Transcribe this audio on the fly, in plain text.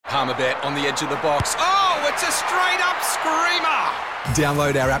Palmerbet on the edge of the box. Oh, it's a straight-up screamer!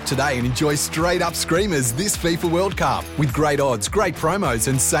 Download our app today and enjoy straight-up screamers this FIFA World Cup with great odds, great promos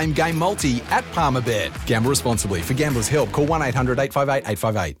and same-game multi at Palmerbet. Gamble responsibly. For Gamblers' Help, call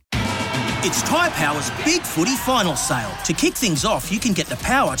 1-800-858-858. It's Tyre Power's Big Footy Final Sale. To kick things off, you can get the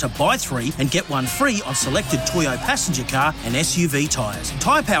power to buy 3 and get 1 free on selected Toyo passenger car and SUV tyres.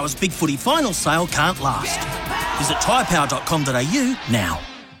 Tyre Power's Big Footy Final Sale can't last. Visit tyrepower.com.au now.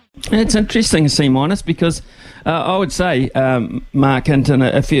 It's interesting, C-, because I would say, Mark Hinton,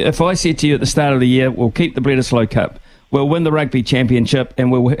 if I said to you at the start of the year, we'll keep the Bledisloe Cup, we'll win the Rugby Championship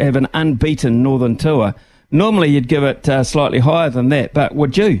and we'll have an unbeaten Northern Tour, normally you'd give it slightly higher than that, but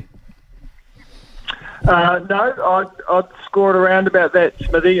would you? No, I'd score it around about that,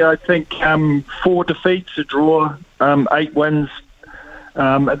 Smithy. I think 4 defeats, a draw, 8 wins.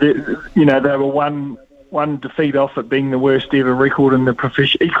 They were one defeat off it being the worst ever record in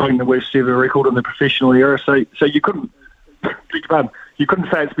the equaling the worst ever record in the professional era. So you couldn't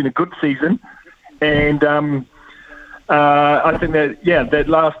say it's been a good season. And I think that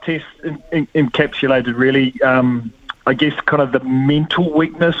last test encapsulated really. I guess kind of the mental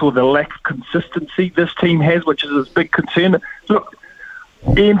weakness or the lack of consistency this team has, which is a big concern. Look,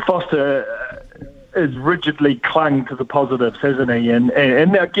 Ian Foster has rigidly clung to the positives, hasn't he? And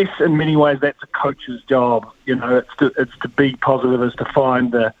I guess in many ways that's a coach's job. You know, it's to be positive, is to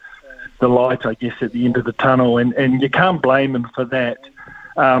find the light, I guess, at the end of the tunnel. And you can't blame him for that.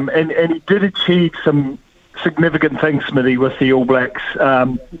 And he did achieve some significant things, Smithy, with the All Blacks.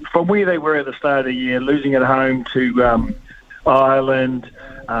 From where they were at the start of the year, losing at home to Ireland,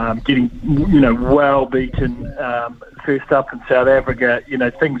 getting well beaten first up in South Africa.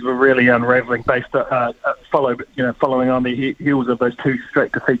 Things were really unravelling based following on the heels of those 2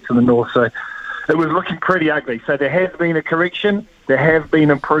 straight defeats in the North. So it was looking pretty ugly. So there has been a correction. There have been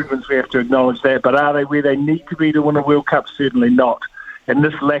improvements. We have to acknowledge that. But are they where they need to be to win a World Cup? Certainly not. And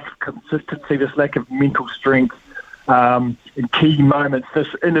this lack of consistency, this lack of mental strength in key moments, this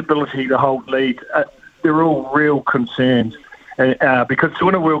inability to hold lead, they're all real concerns. Because to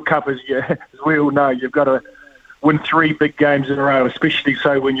win a World Cup, as we all know, you've got to win 3 big games in a row, especially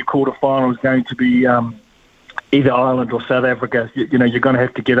so when your quarterfinal is going to be either Ireland or South Africa. You're going to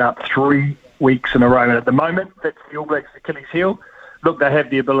have to get up 3 weeks in a row. And at the moment, that's the All Blacks' Achilles heel. Look, they have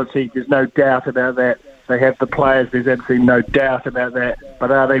the ability. There's no doubt about that. They have the players. There's absolutely no doubt about that.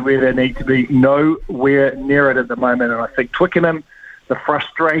 But are they where they need to be? Nowhere near it at the moment. And I think Twickenham, the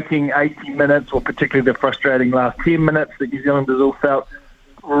frustrating 80 minutes, or particularly the frustrating last 10 minutes that New Zealanders all felt,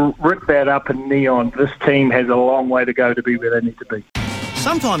 rip that up in neon. This team has a long way to go to be where they need to be.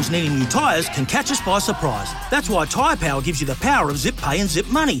 Sometimes needing new tyres can catch us by surprise. That's why Tyre Power gives you the power of Zip Pay and Zip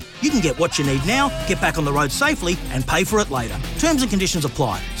Money. You can get what you need now, get back on the road safely and pay for it later. Terms and conditions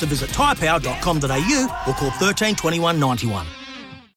apply. So visit tyrepower.com.au or call 13 21 91.